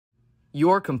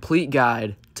Your complete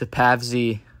guide to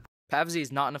Pavz. Pavz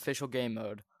is not an official game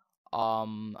mode.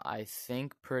 I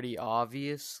think pretty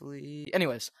obviously.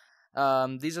 Anyways,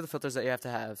 these are the filters that you have to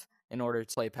have in order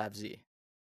to play Pavz.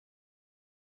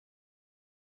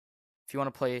 If you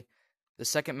want to play the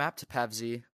second map to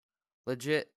Pavz,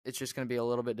 legit, it's just going to be a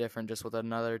little bit different, just with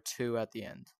another 2 at the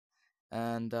end.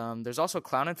 And there's also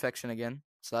Clown Infection again,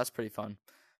 so that's pretty fun.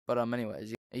 But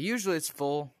anyways, usually it's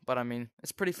full, but I mean,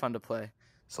 it's pretty fun to play.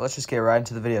 So let's just get right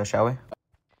into the video, shall we?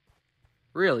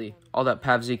 Really, all that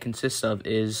Pavz consists of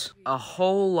is a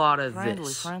whole lot of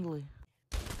this. Friendly.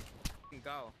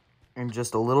 Go. And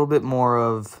just a little bit more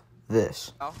of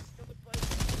this. Oh.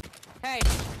 Hey,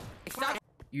 stop.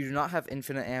 You do not have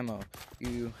infinite ammo.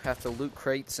 You have to loot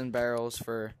crates and barrels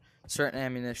for certain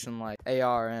ammunition like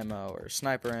AR ammo or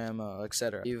sniper ammo,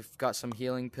 etc. You've got some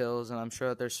healing pills, and I'm sure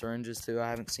that there's syringes too. I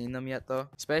haven't seen them yet though.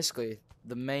 So basically,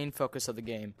 the main focus of the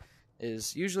game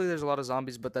is usually there's a lot of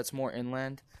zombies, but that's more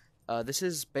inland. This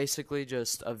is basically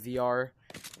just a VR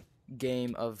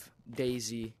game of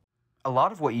Dayz. A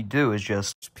lot of what you do is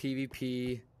just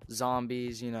PvP,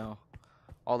 zombies, you know,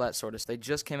 all that sort of stuff. They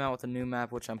just came out with a new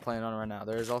map, which I'm playing on right now.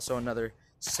 There's also another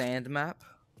sand map,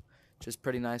 which is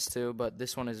pretty nice too, but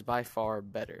this one is by far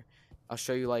better. I'll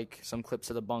show you like some clips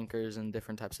of the bunkers and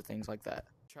different types of things like that.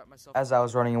 As I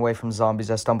was running away from zombies,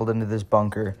 I stumbled into this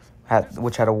bunker,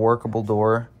 which had a workable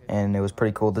door, and it was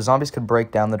pretty cool. The zombies could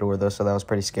break down the door, though, so that was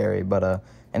pretty scary. But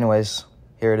anyways,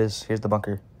 here it is. Here's the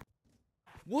bunker.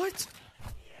 What?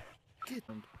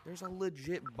 There's a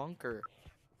legit bunker.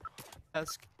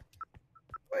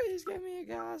 Please give me a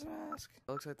gas mask. It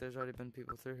looks like there's already been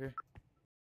people through here.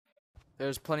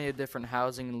 There's plenty of different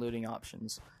housing and looting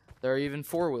options. There are even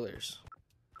four-wheelers.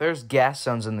 There's gas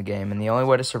zones in the game, and the only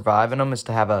way to survive in them is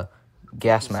to have a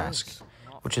gas mask,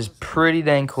 which is pretty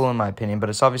dang cool in my opinion, but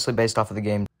it's obviously based off of the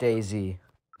game Dayz.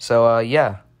 So,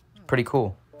 yeah, pretty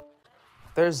cool.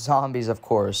 There's zombies, of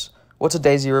course. What's a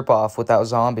Dayz ripoff without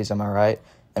zombies, am I right?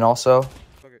 And also,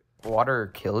 water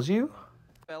kills you?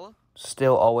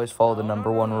 Still always follow the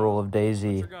number one rule of Dayz.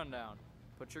 Put your gun down.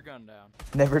 Put your gun down.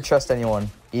 Never trust anyone,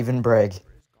 even Brig.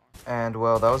 And,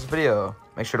 well, that was the video.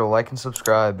 Make sure to like and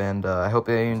subscribe, and I hope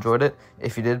you enjoyed it.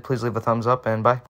 If you did, please leave a thumbs up, and bye.